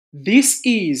This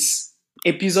is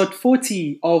episode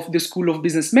 40 of the School of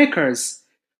Business Makers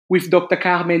with Dr.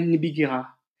 Carmen Nibigira.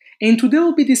 And today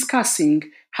we'll be discussing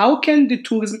how can the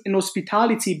tourism and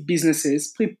hospitality businesses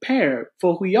prepare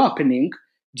for reopening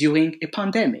during a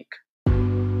pandemic.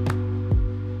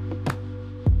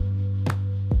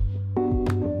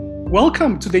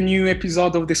 Welcome to the new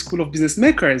episode of the School of Business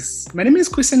Makers. My name is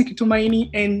Christian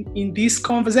Kitumaini, and in this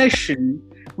conversation,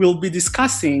 we'll be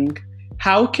discussing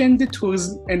how can the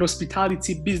tourism and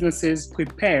hospitality businesses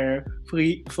prepare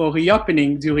for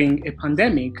reopening during a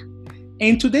pandemic.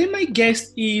 And today my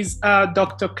guest is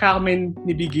Dr. Carmen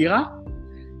Nibigira.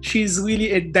 She's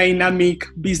really a dynamic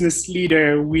business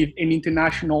leader with an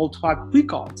international track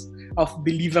record of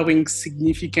delivering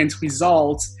significant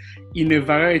results in a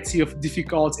variety of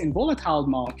difficult and volatile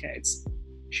markets.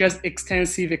 She has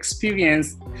extensive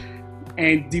experience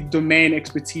and deep domain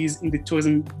expertise in the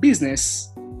tourism business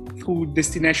through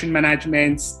destination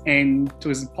management and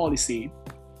tourism policy.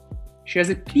 She has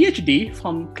a PhD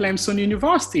from Clemson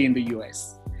University in the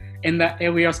US, and the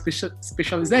area of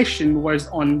specialization was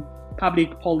on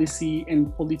public policy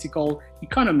and political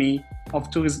economy of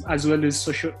tourism, as well as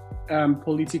social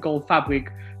political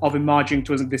fabric of emerging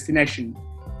tourism destination.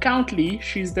 Currently,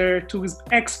 she's the tourism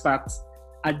expert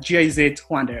at GIZ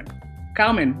Rwanda.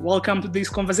 Carmen, welcome to this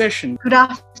conversation. Good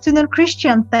afternoon,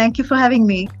 Christian. Thank you for having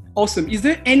me. Awesome. Is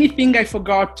there anything I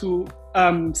forgot to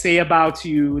say about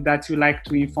you that you like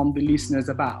to inform the listeners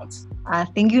about? I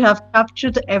think you have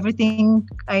captured everything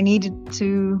I needed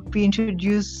to be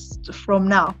introduced from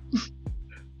now.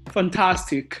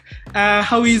 Fantastic.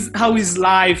 How is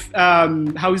life?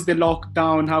 How is the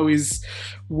lockdown? How is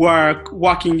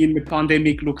working in the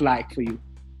pandemic look like for you?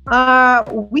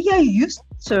 We are used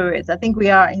to it. I think we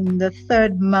are in the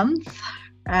third month.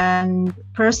 And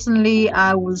personally,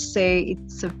 I will say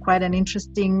it's quite an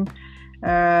interesting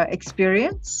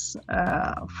experience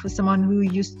for someone who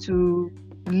used to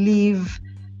live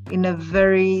in a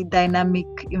very dynamic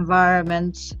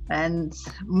environment and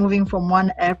moving from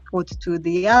one airport to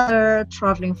the other,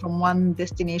 traveling from one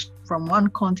destination, from one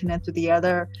continent to the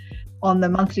other on a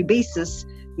monthly basis.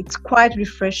 It's quite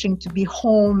refreshing to be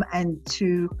home and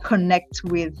to connect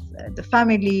with the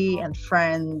family and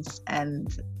friends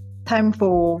and time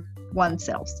for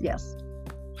oneself. Yes.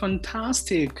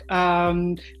 Fantastic.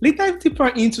 Let's dive deeper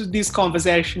into this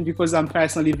conversation because I'm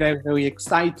personally very, very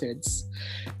excited.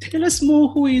 Tell us more,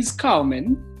 who is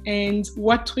Carmen and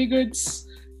what triggered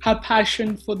her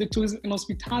passion for the tourism and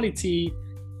hospitality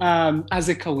as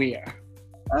a career?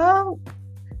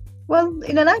 Well,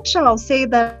 in a nutshell, I'll say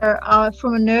that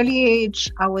from an early age,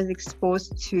 I was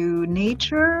exposed to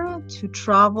nature, to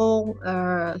travel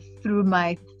through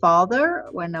my father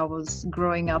when I was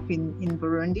growing up in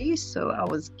Burundi. So I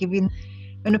was given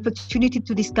an opportunity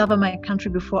to discover my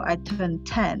country before I turned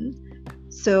 10.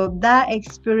 So that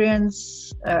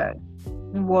experience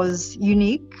was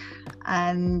unique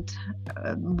and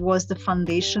was the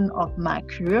foundation of my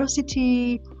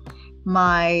curiosity.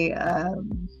 My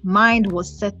mind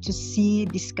was set to see,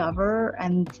 discover,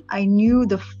 and I knew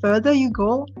the further you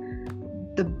go,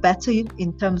 the better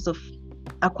in terms of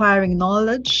acquiring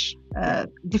knowledge,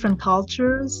 different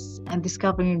cultures, and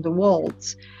discovering the world.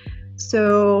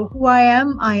 So who I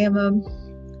am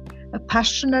a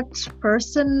passionate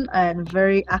person and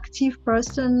very active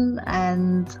person,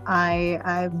 and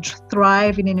I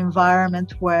thrive in an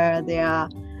environment where there are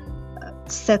a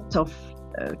set of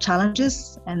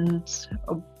challenges and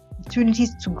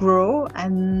opportunities to grow,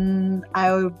 and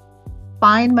I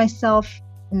find myself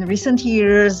in recent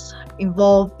years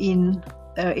involved in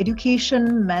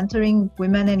education, mentoring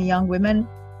women and young women,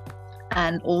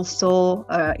 and also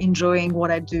enjoying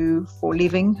what I do for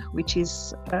living, which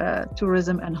is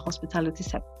tourism and hospitality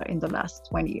sector in the last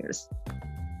 20 years.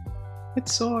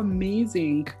 It's so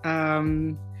amazing.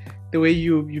 The way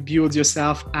you build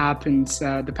yourself up and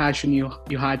the passion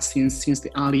you had since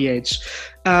the early age.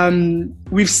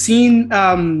 We've seen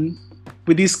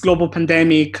with this global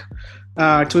pandemic,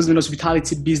 tourism and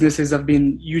hospitality businesses have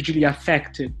been hugely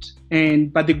affected.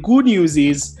 But the good news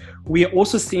is we are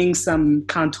also seeing some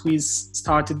countries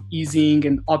started easing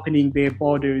and opening their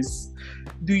borders.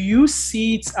 Do you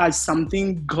see it as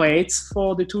something great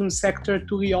for the tourism sector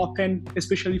to reopen,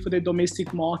 especially for the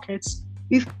domestic markets?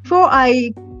 Before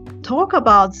I talk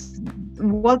about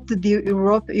what the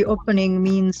reopening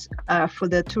means for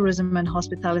the tourism and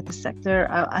hospitality sector,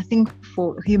 I think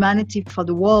for humanity, for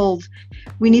the world,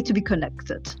 we need to be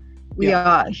connected. We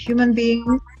are human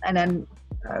beings, and then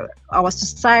our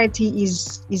society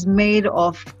is made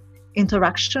of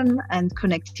interaction and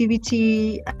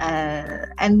connectivity.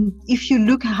 And if you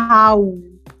look how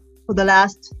for the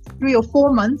last 3 or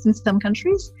 4 months in some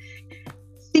countries,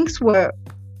 things were,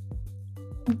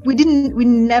 we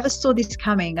never saw this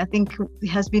coming. I think it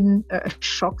has been a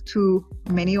shock to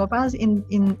many of us in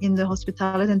the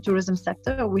hospitality and tourism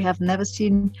sector. We have never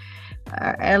seen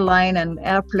airline and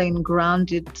airplane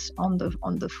grounded on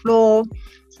the floor,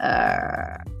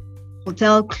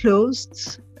 hotel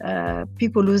closed,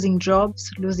 people losing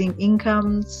jobs, losing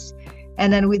incomes,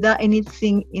 and then without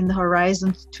anything in the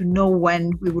horizon to know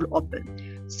when we will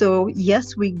open. So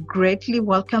yes, we greatly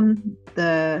welcome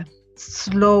the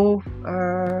slow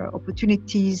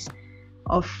opportunities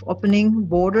of opening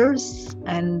borders,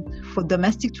 and for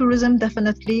domestic tourism,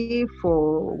 definitely,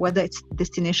 for whether it's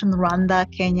destination Rwanda,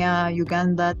 Kenya,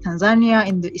 Uganda, Tanzania,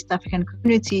 in the East African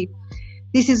community,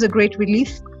 this is a great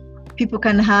relief. People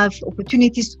can have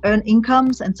opportunities to earn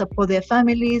incomes and support their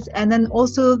families, and then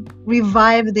also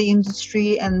revive the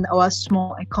industry and our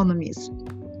small economies.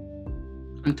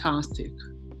 Fantastic.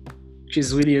 Which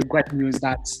is really a great news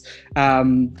that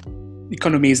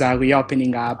economies are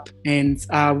reopening up. And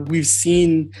we've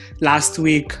seen last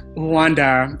week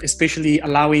Rwanda especially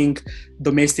allowing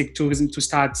domestic tourism to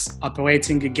start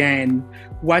operating again.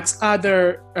 What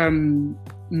other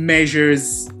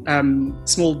measures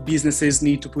small businesses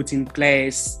need to put in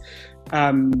place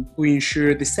to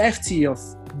ensure the safety of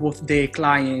both their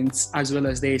clients as well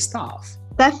as their staff?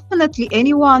 Definitely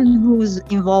anyone who's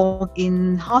involved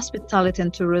in hospitality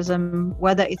and tourism,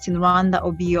 whether it's in Rwanda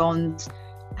or beyond,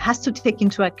 has to take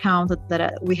into account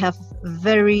that we have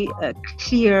very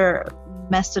clear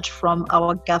message from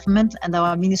our government and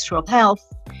our Ministry of Health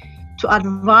to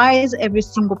advise every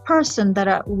single person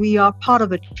that we are part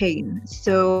of a chain.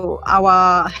 So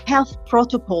our health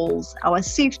protocols, our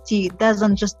safety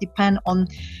doesn't just depend on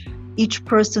each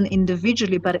person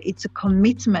individually, but it's a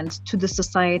commitment to the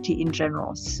society in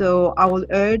general. So I will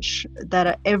urge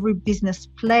that every business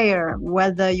player,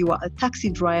 whether you are a taxi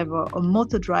driver, a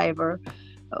motor driver,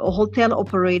 a hotel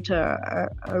operator,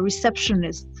 a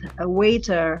receptionist, a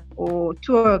waiter, or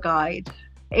tour guide,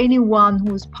 anyone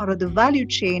who's part of the value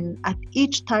chain at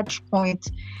each touch point,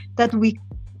 that we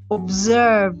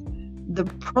observe the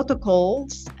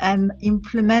protocols and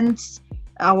implement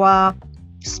our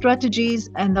strategies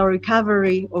and our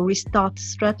recovery or restart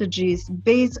strategies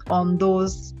based on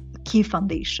those key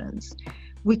foundations.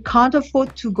 We can't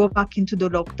afford to go back into the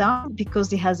lockdown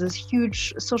because it has a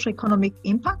huge socioeconomic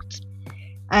impact.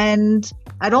 And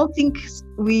I don't think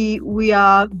we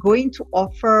are going to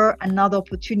offer another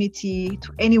opportunity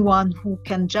to anyone who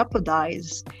can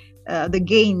jeopardize the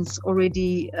gains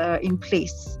already in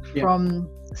place from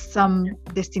some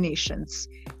destinations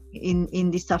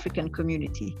in this African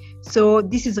community. So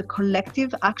this is a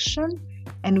collective action,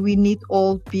 and we need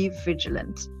all be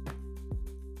vigilant.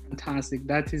 Fantastic.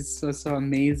 That is so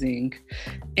amazing.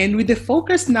 And with the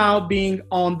focus now being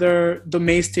on the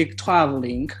domestic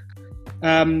traveling,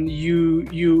 you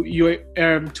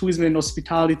tourism and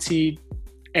hospitality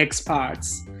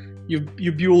experts.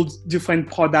 You build different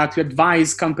products. You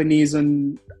advise companies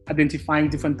on identifying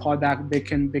different products they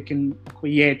can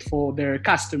create for their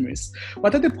customers.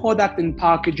 What are the products and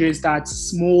packages that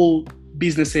small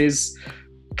businesses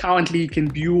currently can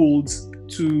build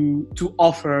to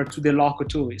offer to the local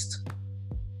tourists?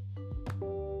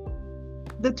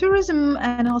 The tourism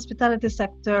and hospitality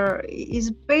sector is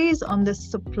based on the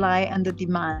supply and the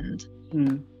demand.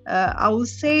 I will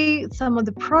say some of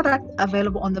the products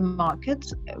available on the market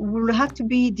will have to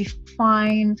be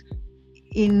defined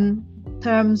in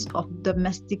terms of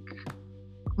domestic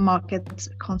market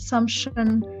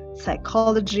consumption,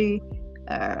 psychology,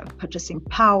 purchasing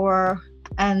power,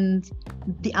 and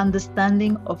the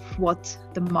understanding of what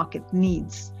the market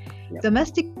needs.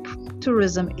 Domestic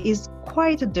tourism is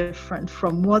quite different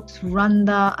from what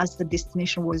Rwanda as the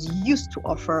destination was used to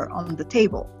offer on the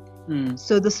table.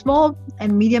 So the small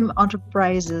and medium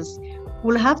enterprises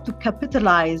will have to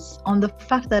capitalize on the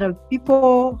fact that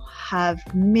people have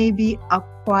maybe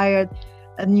acquired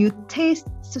a new taste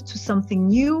to something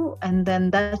new, and then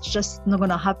that's just not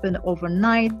going to happen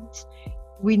overnight.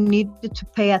 We need to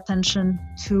pay attention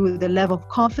to the level of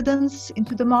confidence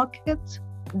into the market.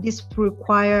 This will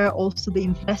require also the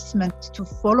investment to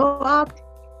follow up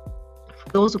for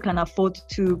those who can afford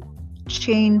to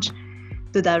change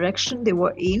the direction they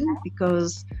were in,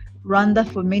 because Rwanda,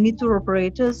 for many tour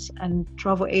operators and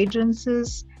travel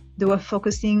agencies, they were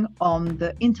focusing on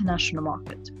the international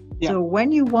market. So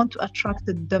when you want to attract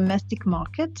the domestic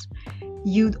market,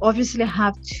 you obviously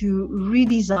have to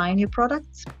redesign your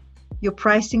products. Your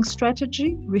pricing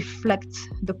strategy reflects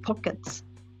the pockets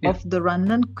of the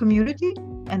Rwandan community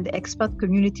and the expat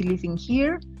community living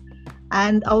here.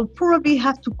 And I'll probably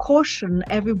have to caution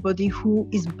everybody who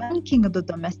is banking on the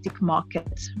domestic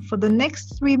market. For the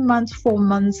next 3 months, 4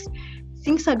 months,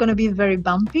 things are going to be very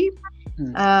bumpy.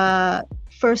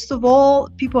 First of all,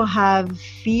 people have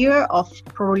fear of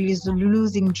probably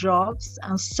losing jobs.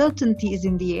 Uncertainty is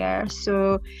in the air.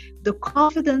 So the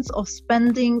confidence of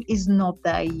spending is not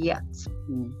there yet.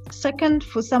 Second,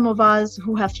 for some of us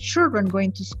who have children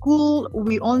going to school,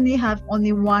 we only have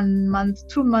 1 month,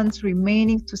 2 months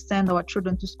remaining to send our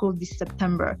children to school this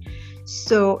September.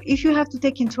 So if you have to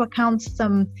take into account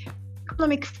some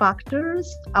economic factors,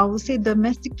 I would say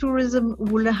domestic tourism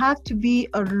will have to be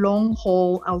a long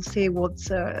haul. I'll say what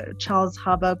Charles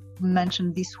Haber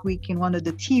mentioned this week in one of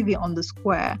the TV on the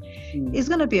Square. It's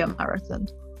going to be a marathon.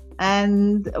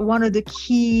 And one of the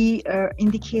key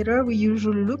indicator we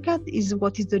usually look at is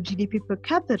what is the GDP per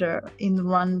capita in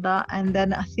Rwanda. And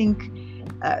then I think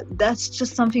that's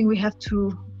just something we have to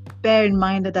bear in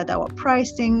mind, that our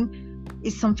pricing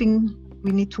is something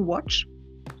we need to watch.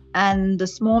 And the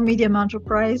small, medium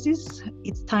enterprises,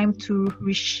 it's time to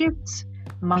reshift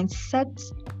mindset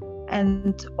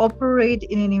and operate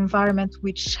in an environment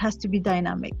which has to be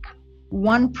dynamic.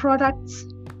 One product,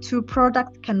 two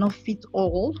products cannot fit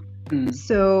all.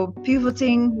 So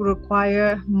pivoting will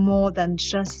require more than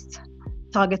just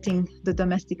targeting the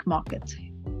domestic market.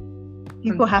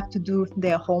 People have to do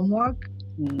their homework,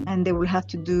 and they will have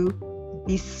to do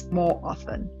this more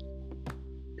often.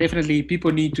 Definitely,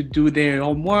 people need to do their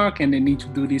homework and they need to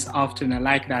do this often. I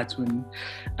like that one.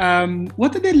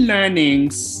 What are the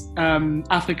learnings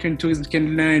African tourism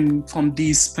can learn from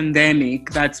this pandemic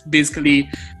that's basically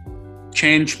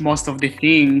changed most of the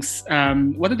things?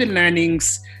 What are the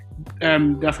learnings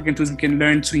the African tourism can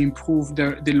learn to improve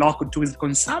the local tourism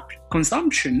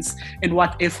consumptions, and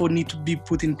what effort need to be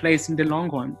put in place in the long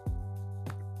run?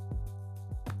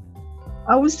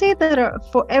 I would say that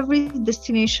for every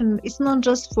destination, it's not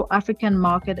just for African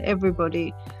market,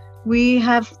 everybody. We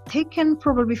have taken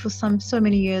probably for so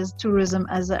many years tourism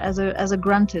as a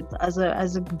granted, as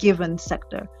a given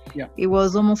sector. Yeah. It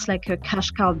was almost like a cash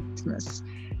cow business.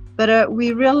 But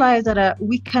we realized that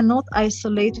we cannot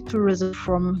isolate tourism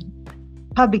from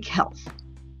public health.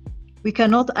 We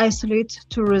cannot isolate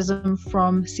tourism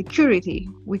from security.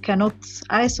 We cannot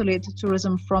isolate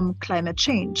tourism from climate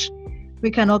change.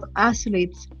 We cannot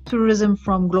isolate tourism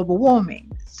from global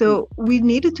warming. So we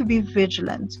needed to be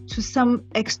vigilant to some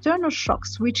external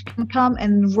shocks which can come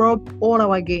and rob all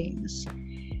our gains.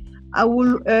 I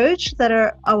will urge that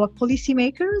our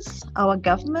policymakers, our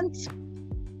governments,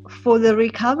 for the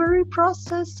recovery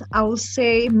process, I will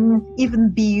say even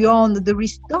beyond the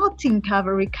restarting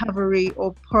recovery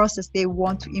or process they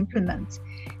want to implement,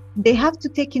 they have to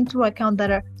take into account that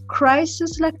a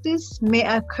crisis like this may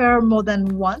occur more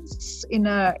than once in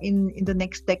the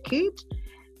next decade,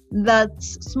 that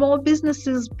small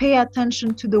businesses pay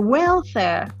attention to the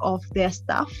welfare of their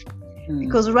staff.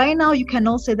 Because right now you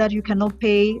cannot say that you cannot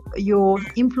pay your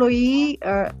employee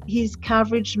his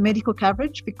coverage, medical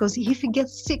coverage, because if he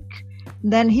gets sick,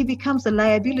 then he becomes a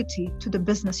liability to the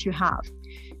business you have.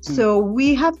 So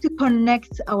we have to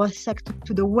connect our sector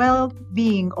to the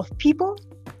well-being of people,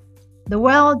 the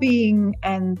well-being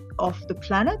and of the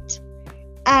planet.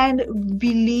 And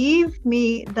believe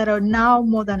me, that are now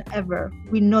more than ever,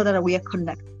 we know that we are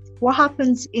connected. What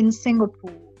happens in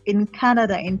Singapore, in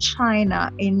Canada, in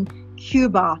China, in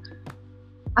Cuba,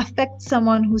 affects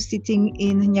someone who's sitting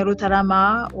in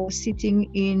Nyarutarama or sitting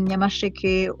in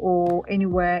Nyamasheke or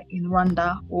anywhere in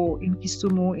Rwanda or in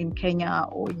Kisumu in Kenya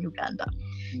or in Uganda.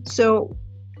 So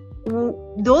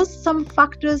some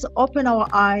factors open our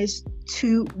eyes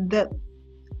to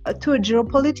a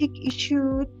geopolitical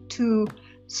issue, to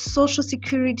social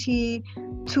security,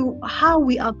 to how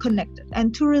we are connected.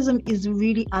 And tourism is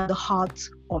really at the heart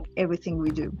of everything we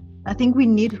do. I think we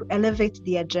need to elevate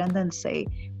the agenda and say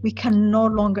we can no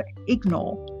longer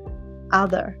ignore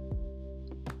other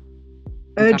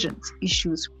urgent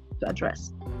issues to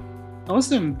address.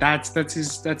 Awesome.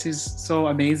 That is so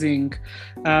amazing.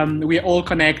 We're all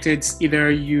connected.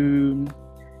 Either you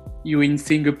in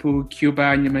Singapore,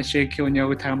 Cuba, Nyamasheke, or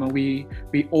Nyarutarama, we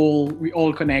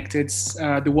all connected.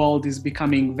 The world is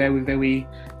becoming very, very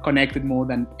connected more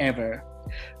than ever.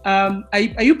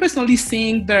 Are you personally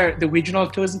seeing the regional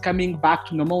tourism coming back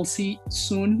to normalcy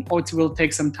soon, or it will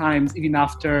take some time even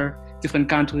after different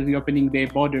countries reopening their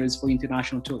borders for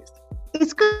international tourists?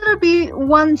 It's going to be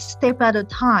one step at a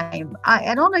time.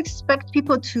 I don't expect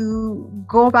people to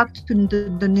go back to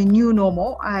the new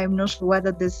normal. I'm not sure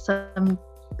whether there's some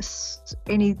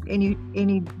any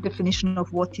definition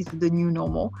of what is the new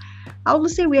normal. I will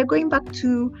say we are going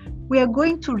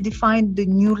to define the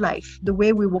new life, the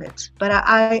way we want it. But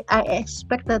I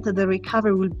expect that the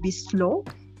recovery will be slow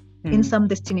in some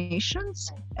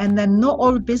destinations, and then not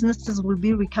all businesses will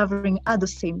be recovering at the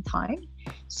same time.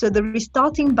 So the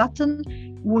restarting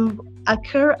button will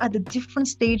occur at the different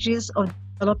stages of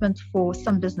development for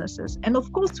some businesses. And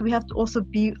of course, we have to also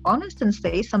be honest and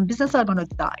say some businesses are going to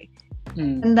die.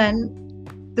 And then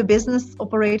the business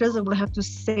operators will have to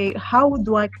say, how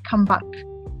do I come back?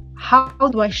 How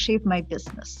do I shape my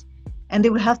business? And they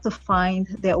will have to find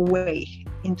their way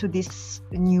into this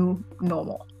new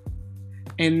normal.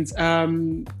 And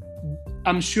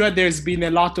I'm sure there's been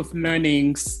a lot of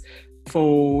learnings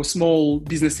for small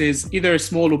businesses, either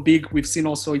small or big. We've seen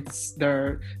also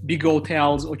the big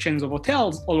hotels or chains of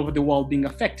hotels all over the world being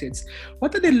affected.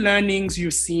 What are the learnings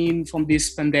you've seen from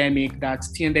this pandemic that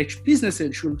T&H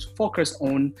businesses should focus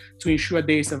on to ensure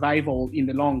their survival in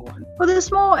the long run? For the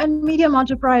small and medium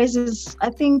enterprises,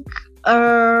 I think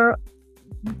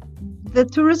the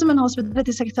tourism and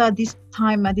hospitality sector at this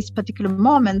time, at this particular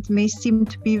moment, may seem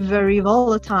to be very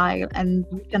volatile, and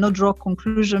we cannot draw a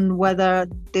conclusion whether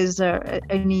there's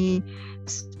any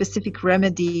specific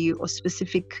remedy or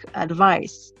specific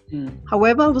advice.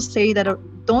 However, I will say that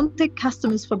don't take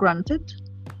customers for granted.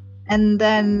 And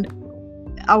then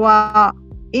our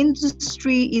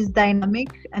industry is dynamic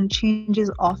and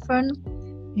changes often.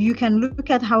 You can look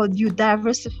at how you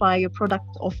diversify your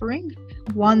product offering.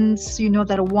 Once you know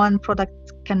that one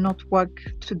product cannot work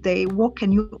today, what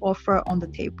can you offer on the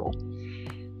table?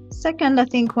 Second, I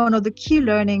think one of the key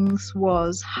learnings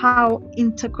was how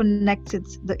interconnected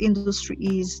the industry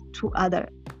is to other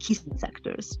key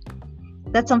sectors.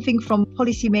 That's something from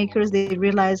policymakers. They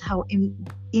realize how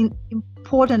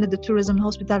important the tourism and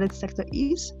hospitality sector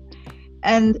is.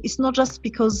 And it's not just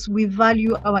because we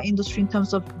value our industry in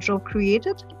terms of job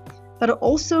created, but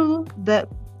also the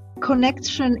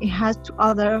connection it has to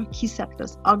other key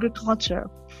sectors: agriculture,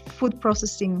 food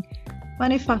processing,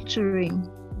 manufacturing,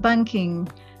 banking,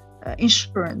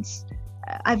 insurance,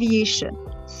 aviation.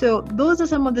 So those are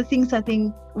some of the things I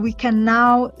think we can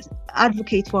now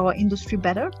advocate for our industry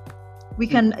better. We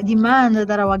can demand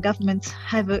that our governments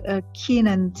have a keen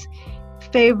and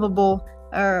favorable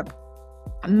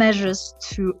measures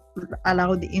to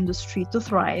allow the industry to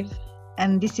thrive.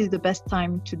 And this is the best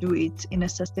time to do it in a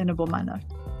sustainable manner.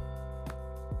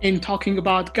 In talking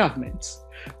about governments,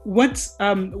 what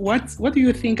do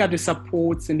you think are the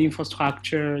supports and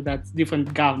infrastructure that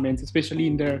different governments, especially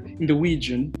in the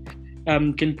region,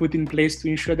 can put in place to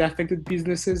ensure the affected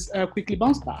businesses quickly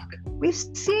bounce back? We've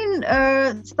seen,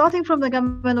 starting from the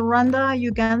government of Rwanda,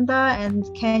 Uganda, and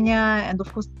Kenya, and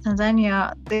of course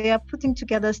Tanzania, they are putting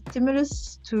together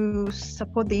stimulus to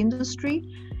support the industry.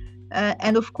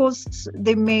 And of course,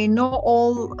 they may not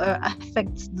all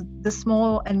affect the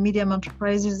small and medium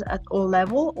enterprises at all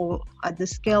level or at the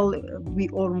scale we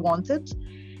all wanted.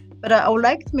 But I would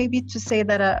like maybe to say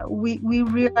that we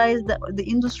realize that the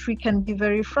industry can be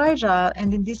very fragile,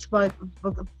 and in this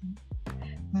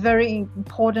very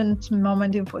important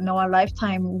moment in our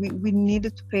lifetime, we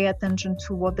needed to pay attention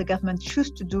to what the government choose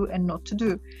to do and not to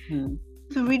do.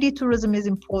 If really tourism is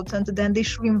important, then they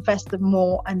should invest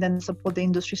more and then support the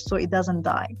industry so it doesn't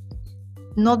die.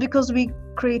 Not because we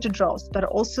created jobs, but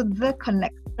also the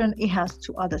connection it has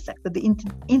to other sectors, the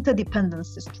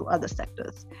interdependencies to other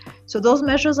sectors. So those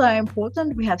measures are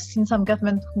important. We have seen some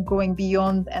government going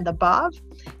beyond and above,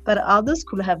 but others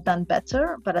could have done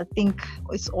better. But I think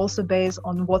it's also based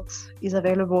on what is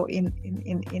available in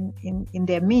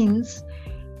their means.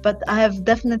 But I have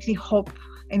definitely hope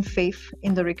and faith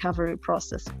in the recovery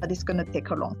process, but it's going to take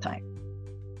a long time.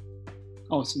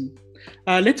 Awesome.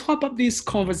 Let's wrap up this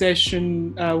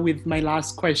conversation with my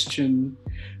last question.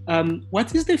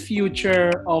 What is the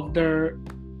future of the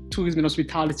tourism and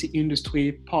hospitality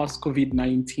industry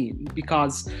post-COVID-19?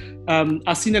 Because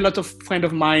I've seen a lot of friends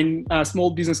of mine,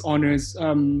 small business owners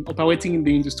operating in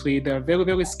the industry. They're very,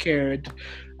 very scared.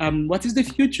 What is the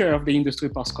future of the industry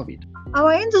post-COVID?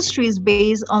 Our industry is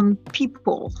based on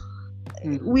people.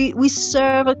 We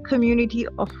serve a community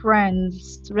of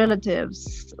friends,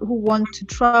 relatives who want to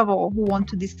travel, who want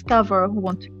to discover, who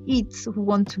want to eat, who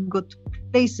want to go to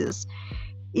places.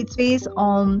 It's based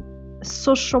on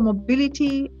social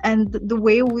mobility and the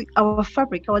way our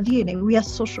fabric, our DNA, we are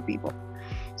social people.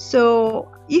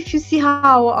 So if you see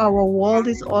how our world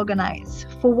is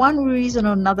organized, for one reason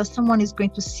or another, someone is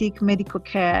going to seek medical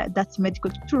care, that's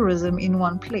medical tourism in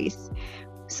one place.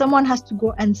 Someone has to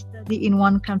go and study in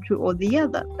one country or the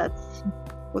other. That's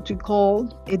what we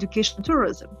call education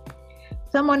tourism.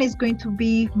 Someone is going to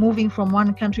be moving from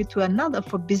one country to another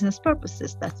for business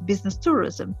purposes. That's business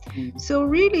tourism. So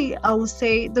really, I would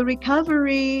say the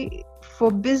recovery for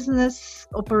business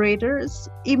operators,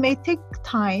 it may take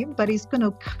time, but it's going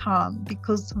to come,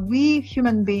 because we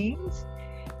human beings,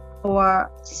 our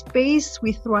space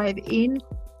we thrive in,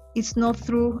 it's not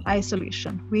through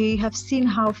isolation. We have seen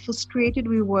how frustrated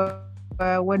we were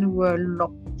when we were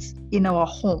locked in our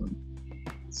home.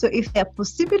 So if there are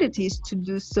possibilities to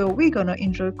do so, we're going to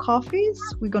enjoy coffees,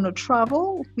 we're going to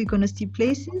travel, we're going to see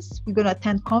places, we're going to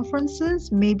attend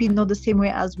conferences, maybe not the same way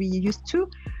as we used to,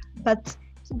 but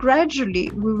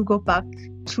gradually we will go back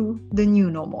to the new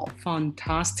normal.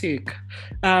 Fantastic.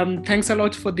 Thanks a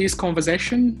lot for this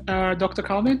conversation, Dr.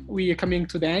 Carmen. We are coming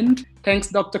to the end. Thanks,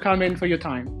 Dr. Carmen, for your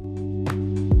time.